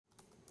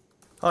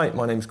Hi,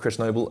 my name's Chris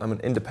Noble. I'm an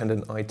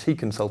independent IT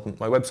consultant.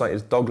 My website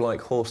is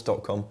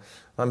doglikehorse.com.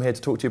 I'm here to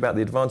talk to you about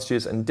the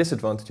advantages and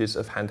disadvantages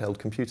of handheld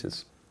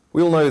computers.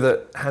 We all know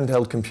that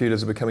handheld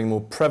computers are becoming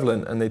more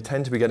prevalent and they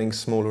tend to be getting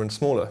smaller and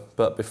smaller.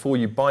 But before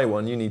you buy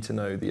one, you need to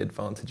know the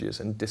advantages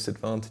and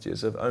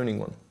disadvantages of owning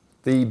one.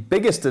 The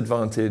biggest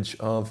advantage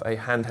of a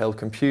handheld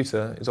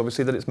computer is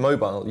obviously that it's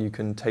mobile. You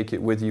can take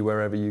it with you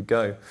wherever you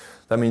go.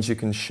 That means you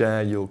can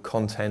share your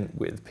content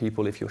with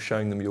people if you're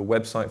showing them your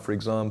website, for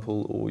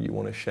example, or you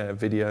want to share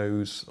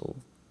videos or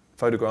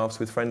photographs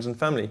with friends and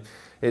family.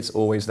 It's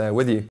always there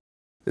with you.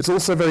 It's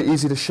also very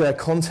easy to share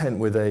content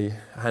with a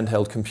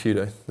handheld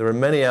computer. There are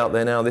many out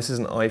there now. This is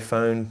an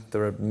iPhone.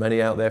 There are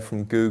many out there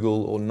from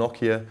Google or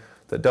Nokia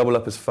that double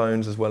up as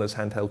phones as well as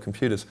handheld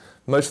computers.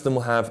 Most of them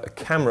will have a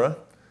camera,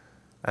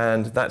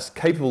 and that's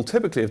capable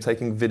typically of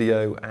taking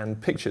video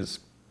and pictures.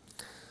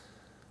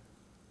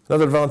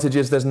 Another advantage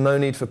is there's no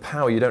need for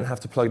power. You don't have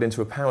to plug it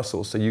into a power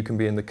source, so you can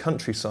be in the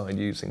countryside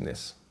using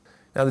this.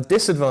 Now, the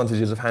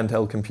disadvantages of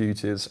handheld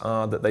computers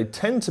are that they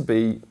tend to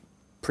be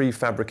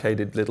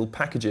prefabricated little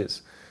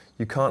packages.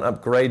 You can't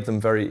upgrade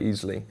them very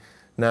easily.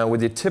 Now,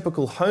 with your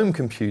typical home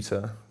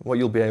computer, what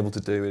you'll be able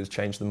to do is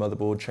change the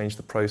motherboard, change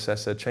the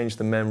processor, change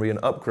the memory, and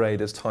upgrade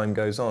as time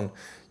goes on.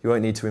 You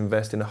won't need to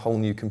invest in a whole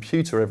new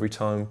computer every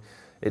time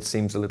it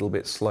seems a little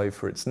bit slow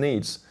for its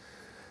needs.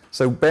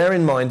 So bear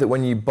in mind that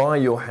when you buy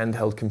your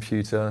handheld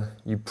computer,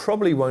 you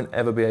probably won't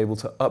ever be able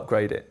to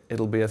upgrade it.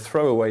 It'll be a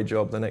throwaway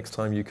job the next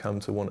time you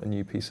come to want a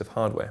new piece of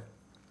hardware.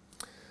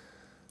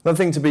 Another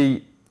thing to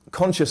be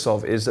conscious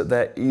of is that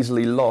they're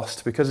easily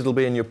lost because it'll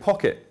be in your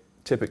pocket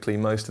typically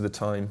most of the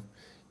time.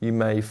 You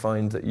may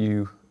find that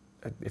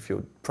if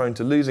you're prone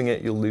to losing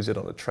it, you'll lose it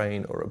on a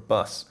train or a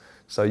bus.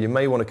 So you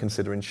may want to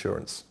consider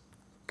insurance.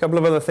 A couple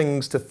of other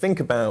things to think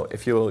about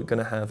if you're going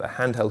to have a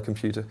handheld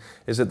computer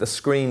is that the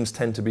screens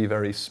tend to be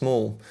very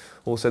small.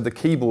 Also, the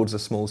keyboards are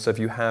small, so if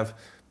you have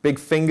big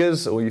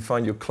fingers or you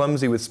find you're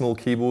clumsy with small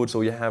keyboards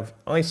or you have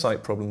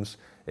eyesight problems,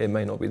 it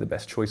may not be the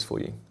best choice for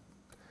you.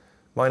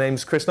 My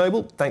name's Chris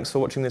Noble. Thanks for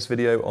watching this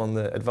video on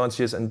the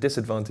advantages and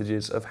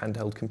disadvantages of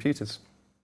handheld computers.